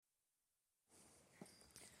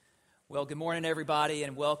Well, good morning, everybody,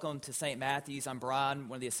 and welcome to St. Matthew's. I'm Brian,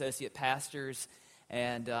 one of the associate pastors,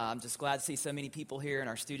 and I'm just glad to see so many people here and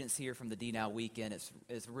our students here from the DNOW weekend.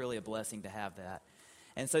 It's really a blessing to have that.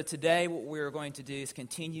 And so today what we're going to do is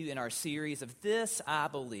continue in our series of This, I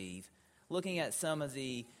Believe, looking at some of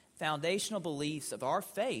the foundational beliefs of our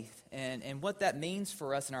faith and what that means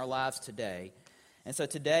for us in our lives today. And so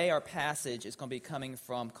today our passage is going to be coming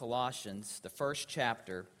from Colossians, the first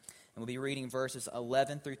chapter. And we'll be reading verses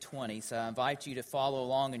 11 through 20. So I invite you to follow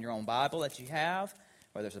along in your own Bible that you have,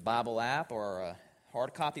 whether it's a Bible app or a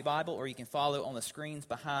hard copy Bible, or you can follow on the screens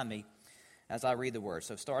behind me as I read the word.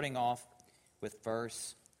 So starting off with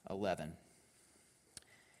verse 11.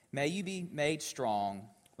 May you be made strong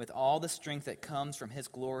with all the strength that comes from his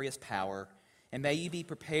glorious power, and may you be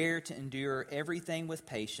prepared to endure everything with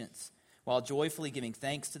patience, while joyfully giving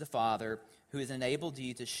thanks to the Father, who has enabled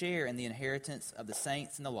you to share in the inheritance of the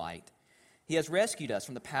saints in the light. He has rescued us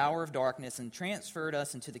from the power of darkness and transferred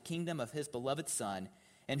us into the kingdom of his beloved Son,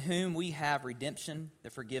 in whom we have redemption, the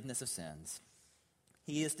forgiveness of sins.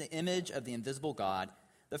 He is the image of the invisible God,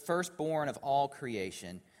 the firstborn of all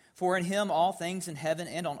creation. For in him all things in heaven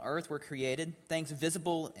and on earth were created, things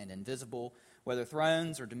visible and invisible, whether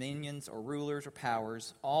thrones or dominions or rulers or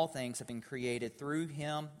powers, all things have been created through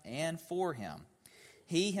him and for him.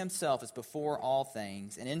 He himself is before all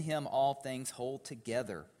things, and in him all things hold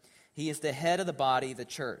together. He is the head of the body, the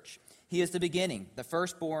church. He is the beginning, the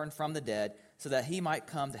firstborn from the dead, so that he might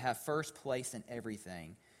come to have first place in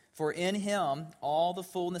everything. For in him all the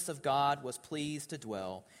fullness of God was pleased to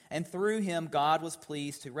dwell, and through him God was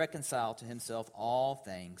pleased to reconcile to himself all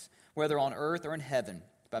things, whether on earth or in heaven,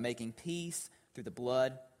 by making peace through the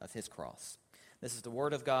blood of his cross. This is the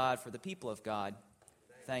word of God for the people of God.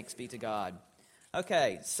 Thanks be to God.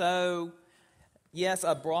 Okay, so yes,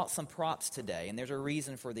 I brought some props today, and there's a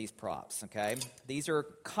reason for these props, okay? These are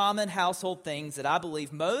common household things that I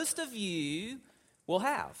believe most of you will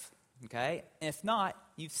have, okay? If not,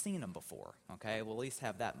 you've seen them before, okay? We'll at least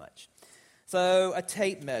have that much. So a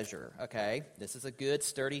tape measure, okay? This is a good,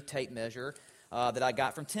 sturdy tape measure that I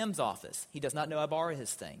got from Tim's office. He does not know I borrow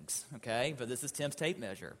his things, okay? But this is Tim's tape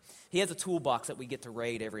measure. He has a toolbox that we get to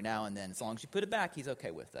raid every now and then. As long as you put it back, he's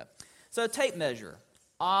okay with that. So tape measure.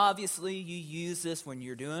 Obviously, you use this when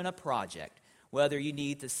you're doing a project, whether you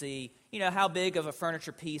need to see, how big of a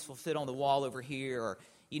furniture piece will fit on the wall over here, or,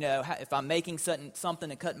 if I'm making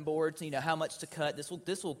something and cutting boards, how much to cut.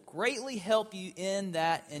 This will greatly help you in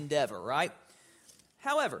that endeavor, right?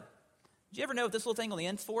 However, did you ever know what this little thing on the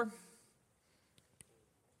end's for?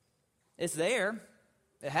 It's there.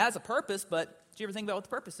 It has a purpose, but did you ever think about what the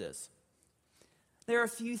purpose is? There are a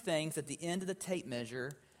few things at the end of the tape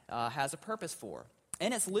measure has a purpose for.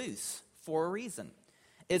 And it's loose for a reason.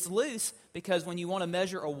 It's loose because when you want to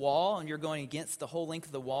measure a wall and you're going against the whole length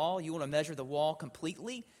of the wall, you want to measure the wall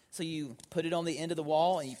completely. So you put it on the end of the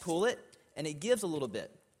wall and you pull it, and it gives a little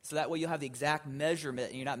bit. So that way you'll have the exact measurement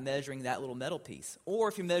and you're not measuring that little metal piece. Or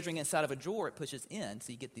if you're measuring inside of a drawer, it pushes in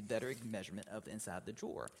so you get the better measurement of the inside of the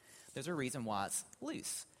drawer. There's a reason why it's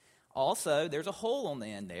loose. Also, there's a hole on the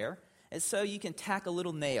end there. And so you can tack a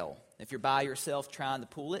little nail. If you're by yourself trying to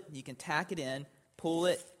pull it, you can tack it in, pull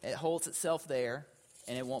it, it holds itself there,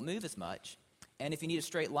 and it won't move as much. And if you need a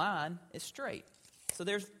straight line, it's straight. So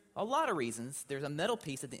there's a lot of reasons. There's a metal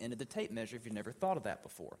piece at the end of the tape measure if you've never thought of that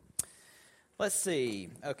before. Let's see.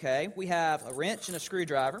 Okay, we have a wrench and a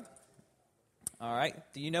screwdriver. All right,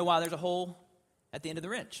 do you know why there's a hole at the end of the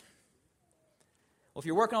wrench? Well, if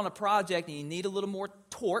you're working on a project and you need a little more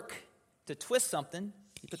torque to twist something,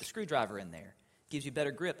 you put the screwdriver in there. It gives you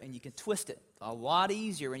better grip, and you can twist it a lot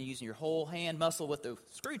easier when you're using your whole hand muscle with the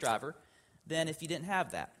screwdriver than if you didn't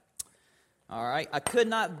have that. All right, I could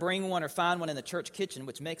not bring one or find one in the church kitchen,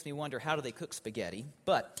 which makes me wonder, how do they cook spaghetti?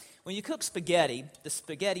 But when you cook spaghetti, the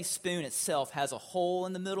spaghetti spoon itself has a hole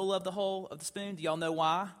in the middle of the hole of the spoon. Do y'all know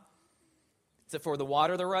why? Is it for the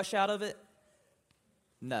water to rush out of it?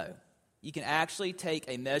 No. You can actually take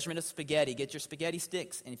a measurement of spaghetti, get your spaghetti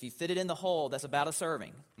sticks, and if you fit it in the hole, that's about a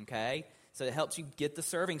serving, okay? So it helps you get the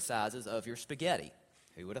serving sizes of your spaghetti.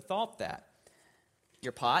 Who would have thought that?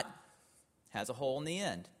 Your pot has a hole in the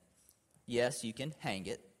end. Yes, you can hang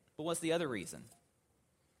it, but what's the other reason?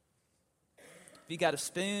 If you got a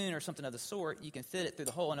spoon or something of the sort, you can fit it through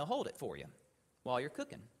the hole and it'll hold it for you while you're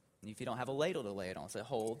cooking. And if you don't have a ladle to lay it on, so it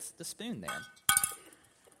holds the spoon there.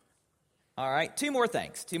 All right, two more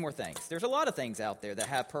things. There's a lot of things out there that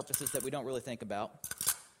have purposes that we don't really think about.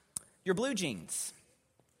 Your blue jeans.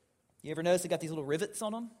 You ever notice they got these little rivets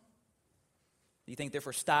on them? Do you think they're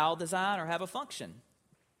for style design or have a function?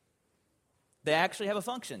 They actually have a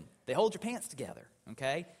function. They hold your pants together,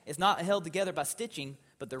 okay? It's not held together by stitching,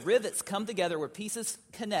 but the rivets come together where pieces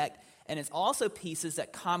connect, and it's also pieces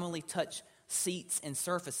that commonly touch seats and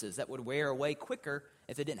surfaces that would wear away quicker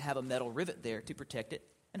if it didn't have a metal rivet there to protect it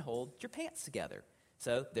and hold your pants together.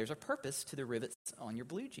 So there's a purpose to the rivets on your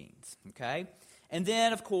blue jeans, okay? And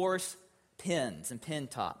then, of course, pins and pin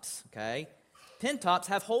tops, okay? Pin tops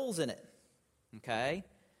have holes in it, okay,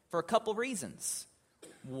 for a couple reasons.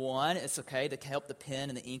 One, it's okay to help the pen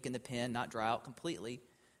and the ink in the pen not dry out completely.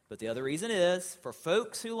 But the other reason is, for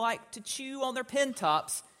folks who like to chew on their pen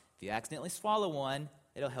tops, if you accidentally swallow one,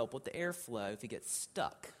 it'll help with the airflow if you get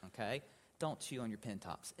stuck, okay? Don't chew on your pen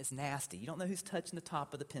tops. It's nasty. You don't know who's touching the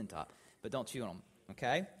top of the pen top, but don't chew on them,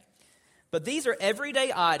 okay? But these are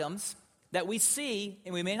everyday items that we see,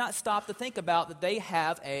 and we may not stop to think about that they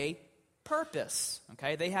have a purpose,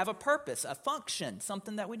 okay? They have a purpose, a function,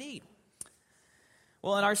 something that we need.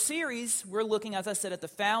 Well, in our series, we're looking, as I said, at the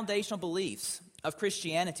foundational beliefs of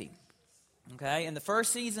Christianity, okay? And the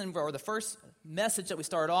first season, or the first message that we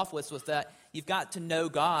started off with was that you've got to know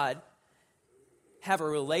God, have a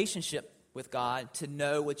relationship with God to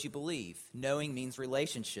know what you believe. Knowing means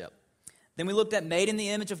relationship. Then we looked at made in the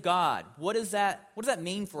image of God. What does that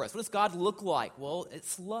mean for us? What does God look like? Well,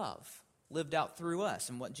 it's love lived out through us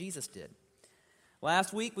and what Jesus did.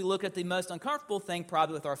 Last week, we looked at the most uncomfortable thing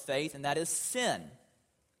probably with our faith, and that is sin.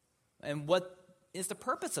 And what is the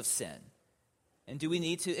purpose of sin? And do we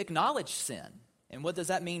need to acknowledge sin? And what does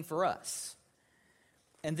that mean for us?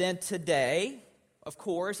 And then today, of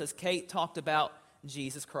course, as Kate talked about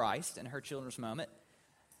Jesus Christ in her children's moment,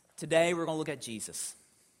 today we're going to look at Jesus.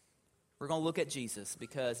 We're going to look at Jesus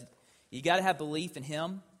because you got to have belief in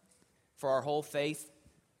him for our whole faith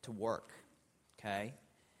to work, okay?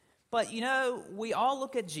 But, you know, we all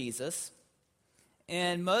look at Jesus,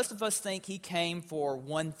 and most of us think he came for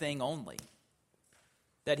one thing only,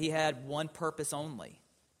 that he had one purpose only.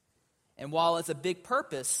 And while it's a big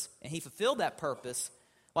purpose, and he fulfilled that purpose,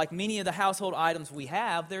 like many of the household items we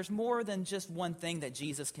have, there's more than just one thing that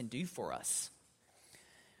Jesus can do for us.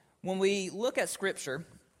 When we look at Scripture,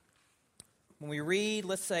 when we read,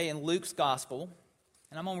 let's say, in Luke's Gospel,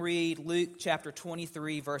 and I'm going to read Luke chapter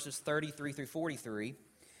 23, verses 33 through 43.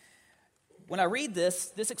 When I read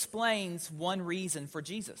this explains one reason for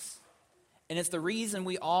Jesus. And it's the reason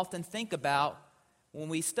we often think about when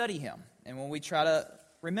we study him and when we try to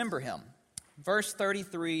remember him. Verse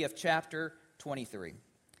 33 of chapter 23.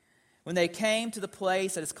 When they came to the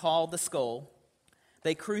place that is called the Skull,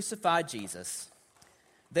 they crucified Jesus,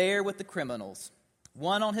 there with the criminals,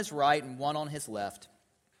 one on his right and one on his left.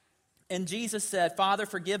 And Jesus said, "Father,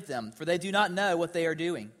 forgive them, for they do not know what they are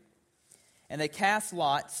doing." And they cast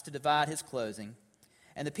lots to divide his clothing.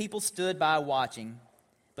 And the people stood by watching.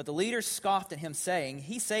 But the leaders scoffed at him, saying,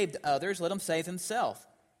 "He saved others, let him save himself.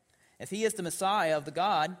 If he is the Messiah of the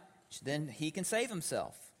God, then he can save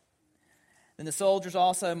himself." Then the soldiers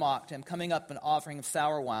also mocked him, coming up and offering him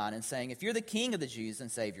sour wine, and saying, "If you're the king of the Jews, then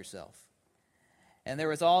save yourself." And there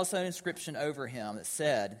was also an inscription over him that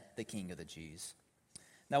said, "The King of the Jews."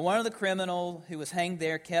 Now one of the criminals who was hanged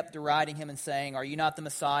there kept deriding him and saying, "Are you not the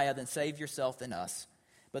Messiah? Then save yourself and us."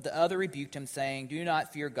 But the other rebuked him, saying, "Do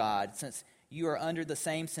not fear God, since you are under the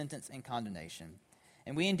same sentence and condemnation.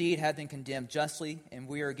 And we indeed have been condemned justly, and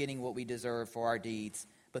we are getting what we deserve for our deeds.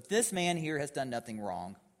 But this man here has done nothing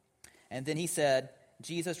wrong." And then he said,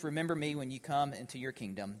 "Jesus, remember me when you come into your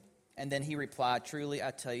kingdom." And then he replied, "Truly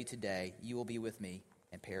I tell you today, you will be with me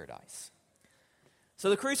in paradise." So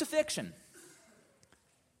the crucifixion.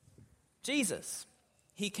 Jesus,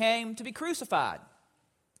 he came to be crucified,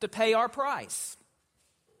 to pay our price,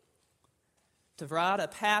 to provide a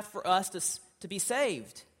path for us to be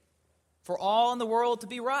saved, for all in the world to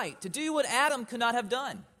be right, to do what Adam could not have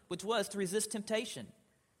done, which was to resist temptation.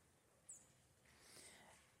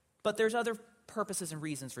 But there's other purposes and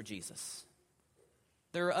reasons for Jesus.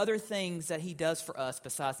 There are other things that he does for us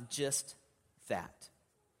besides just that.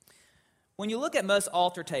 When you look at most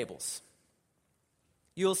altar tables,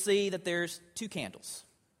 you'll see that there's 2 candles.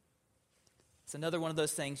 It's another one of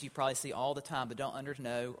those things you probably see all the time, but don't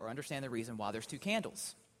know or understand the reason why there's 2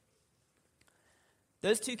 candles.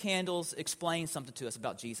 Those 2 candles explain something to us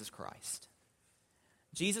about Jesus Christ.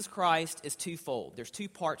 Jesus Christ is twofold. There's 2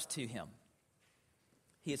 parts to him.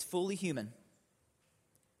 He is fully human,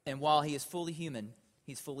 and while he is fully human,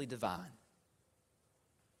 he's fully divine.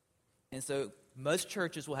 And so most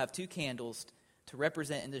churches will have 2 candles to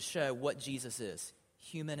represent and to show what Jesus is.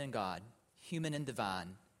 Human and God, human and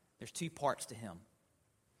divine. There's 2 parts to him.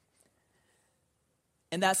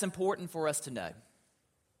 And that's important for us to know.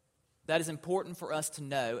 That is important for us to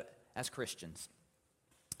know as Christians.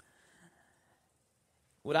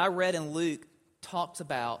 What I read in Luke talks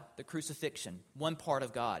about the crucifixion, one part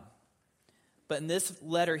of God. But in this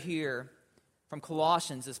letter here from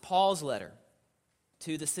Colossians is Paul's letter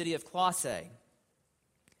to the city of Colossae.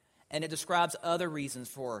 And it describes other reasons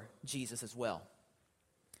for Jesus as well.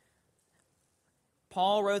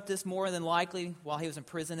 Paul wrote this more than likely while he was in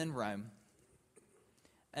prison in Rome.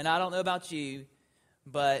 And I don't know about you,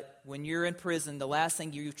 but when you're in prison, the last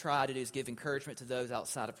thing you try to do is give encouragement to those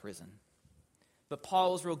outside of prison. But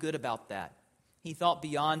Paul was real good about that. He thought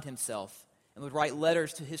beyond himself and would write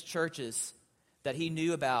letters to his churches that he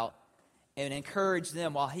knew about and encourage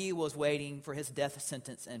them while he was waiting for his death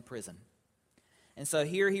sentence in prison. And so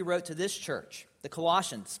here he wrote to this church, the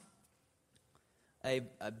Colossians, a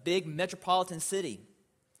big metropolitan city,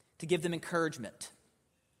 to give them encouragement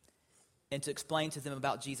and to explain to them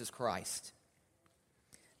about Jesus Christ.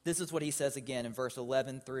 This is what he says again in verse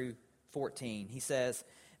 11 through 14. He says,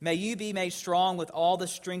 "May you be made strong with all the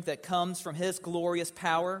strength that comes from his glorious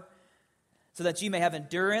power, so that you may have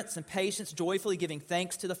endurance and patience, joyfully giving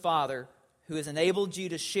thanks to the Father, who has enabled you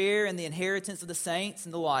to share in the inheritance of the saints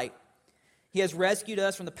in the light. He has rescued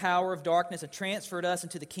us from the power of darkness and transferred us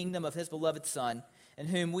into the kingdom of his beloved Son, in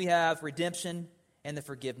whom we have redemption and the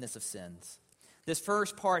forgiveness of sins." This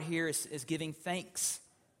first part here is giving thanks.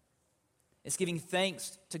 It's giving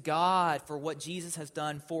thanks to God for what Jesus has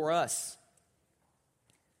done for us.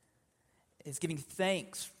 It's giving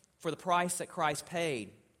thanks for the price that Christ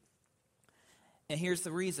paid. And here's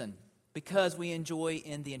the reason. Because we enjoy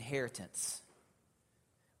in the inheritance.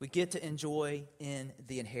 We get to enjoy in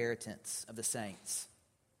the inheritance of the saints.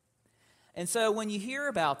 And so when you hear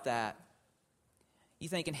about that, you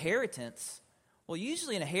think inheritance. Well,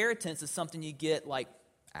 usually an inheritance is something you get like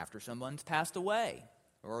after someone's passed away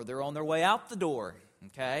or they're on their way out the door,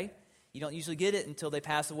 okay? You don't usually get it until they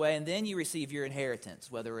pass away, and then you receive your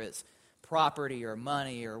inheritance, whether it's property or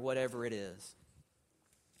money or whatever it is.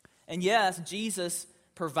 And yes, Jesus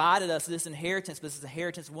provided us this inheritance, but this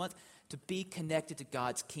inheritance wants to be connected to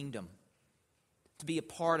God's kingdom, to be a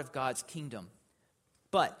part of God's kingdom.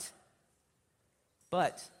 But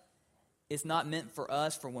it's not meant for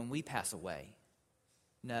us for when we pass away.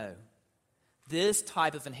 No. This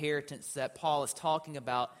type of inheritance that Paul is talking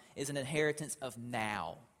about is an inheritance of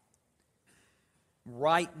now.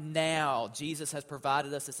 Right now, Jesus has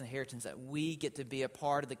provided us this inheritance that we get to be a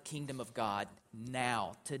part of the kingdom of God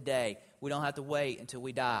now, today. We don't have to wait until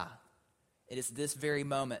we die. It is this very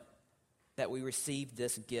moment that we receive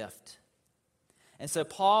this gift. And so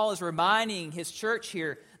Paul is reminding his church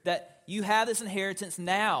here that you have this inheritance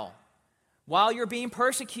now. While you're being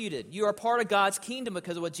persecuted, you are part of God's kingdom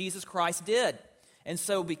because of what Jesus Christ did. And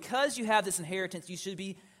so because you have this inheritance, you should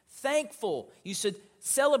be thankful. You should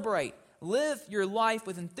celebrate. Live your life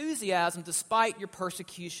with enthusiasm despite your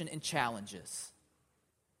persecution and challenges.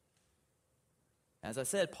 As I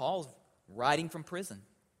said, Paul's writing from prison,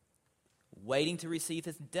 waiting to receive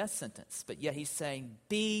his death sentence. But yet he's saying,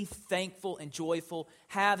 be thankful and joyful.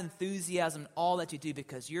 Have enthusiasm in all that you do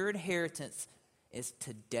because your inheritance is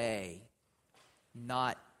today,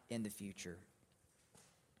 not in the future.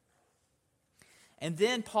 And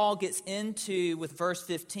then Paul gets into, with verse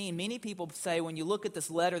 15, many people say when you look at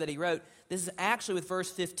this letter that he wrote, this is actually with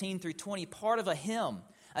verse 15 through 20, part of a hymn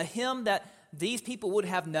that these people would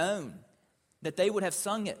have known, that they would have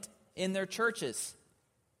sung it in their churches.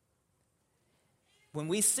 When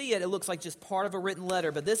we see it, it looks like just part of a written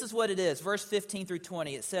letter, but this is what it is, verse 15 through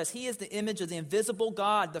 20. It says, "He is the image of the invisible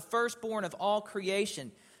God, the firstborn of all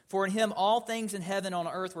creation. For in him all things in heaven and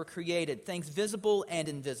on earth were created, things visible and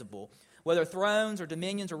invisible. Whether thrones or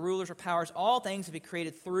dominions or rulers or powers, all things have been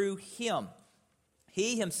created through him.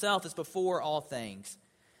 He himself is before all things.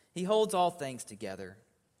 He holds all things together.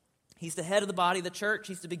 He's the head of the body of the church.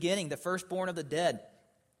 He's the beginning, the firstborn of the dead,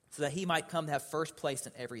 so that he might come to have first place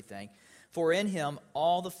in everything. For in him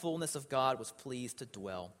all the fullness of God was pleased to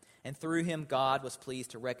dwell. And through him God was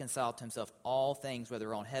pleased to reconcile to himself all things,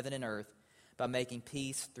 whether on heaven and earth, by making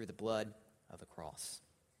peace through the blood of the cross."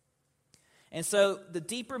 And so the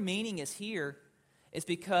deeper meaning is here is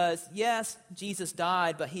because, yes, Jesus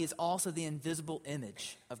died, but he is also the invisible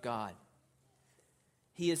image of God.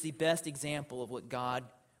 He is the best example of what God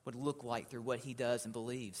would look like through what he does and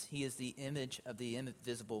believes. He is the image of the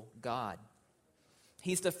invisible God.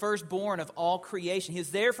 He's the firstborn of all creation. He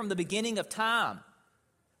was there from the beginning of time.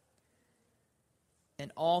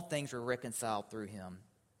 And all things were reconciled through him.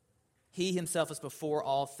 He himself is before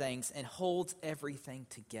all things and holds everything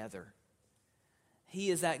together. He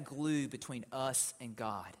is that glue between us and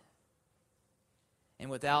God. And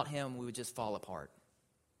without him, we would just fall apart.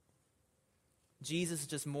 Jesus is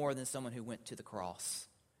just more than someone who went to the cross.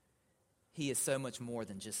 He is so much more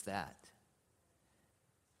than just that.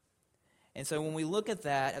 And so when we look at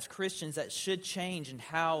that as Christians, that should change in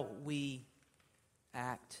how we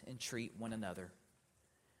act and treat one another.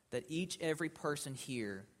 That every person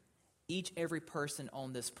here, every person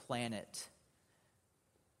on this planet,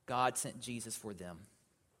 God sent Jesus for them,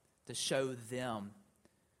 to show them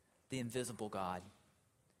the invisible God,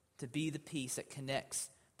 to be the peace that connects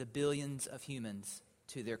the billions of humans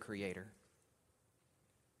to their Creator.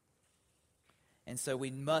 And so we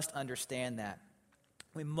must understand that.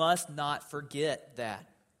 We must not forget that.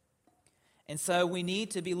 And so we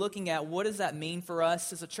need to be looking at, what does that mean for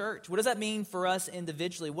us as a church? What does that mean for us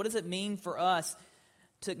individually? What does it mean for us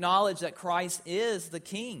to acknowledge that Christ is the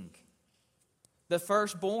King, the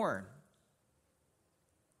firstborn?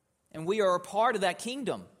 And we are a part of that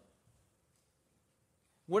kingdom.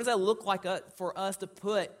 What does that look like for us to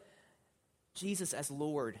put Jesus as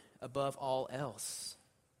Lord above all else?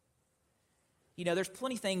 You know, there's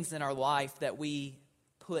plenty of things in our life that we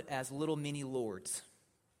put as little mini lords.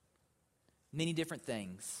 Many different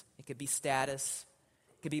things. It could be status.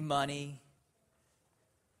 It could be money.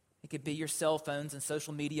 It could be your cell phones and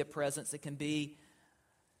social media presence. It can be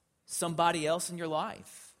somebody else in your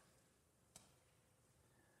life.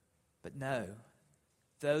 But no,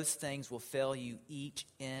 those things will fail you each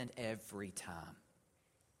and every time.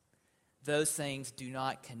 Those things do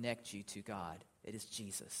not connect you to God. It is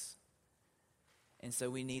Jesus. And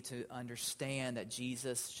so we need to understand that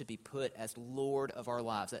Jesus should be put as Lord of our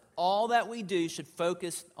lives. That all that we do should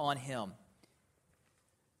focus on Him.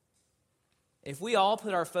 If we all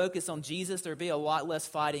put our focus on Jesus, there'd be a lot less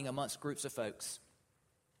fighting amongst groups of folks.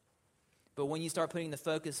 But when you start putting the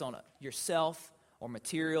focus on yourself or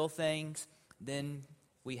material things, then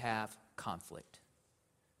we have conflict.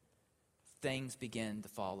 Things begin to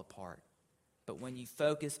fall apart. But when you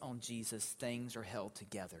focus on Jesus, things are held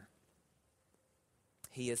together.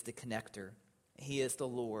 He is the connector. He is the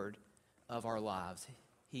Lord of our lives.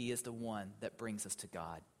 He is the one that brings us to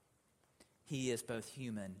God. He is both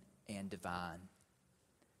human and divine.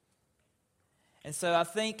 And so I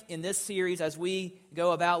think in this series, as we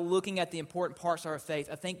go about looking at the important parts of our faith,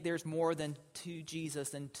 I think there's more than to Jesus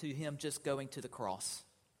than to Him just going to the cross.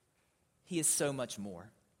 He is so much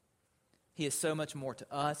more. He is so much more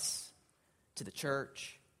to us, to the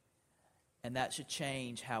church, and that should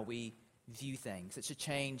change how we view things. It should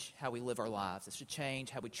change how we live our lives. It should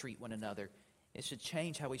change how we treat one another. It should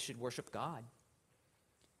change how we should worship God.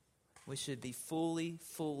 We should be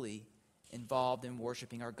fully involved in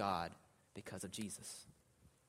worshiping our God because of Jesus.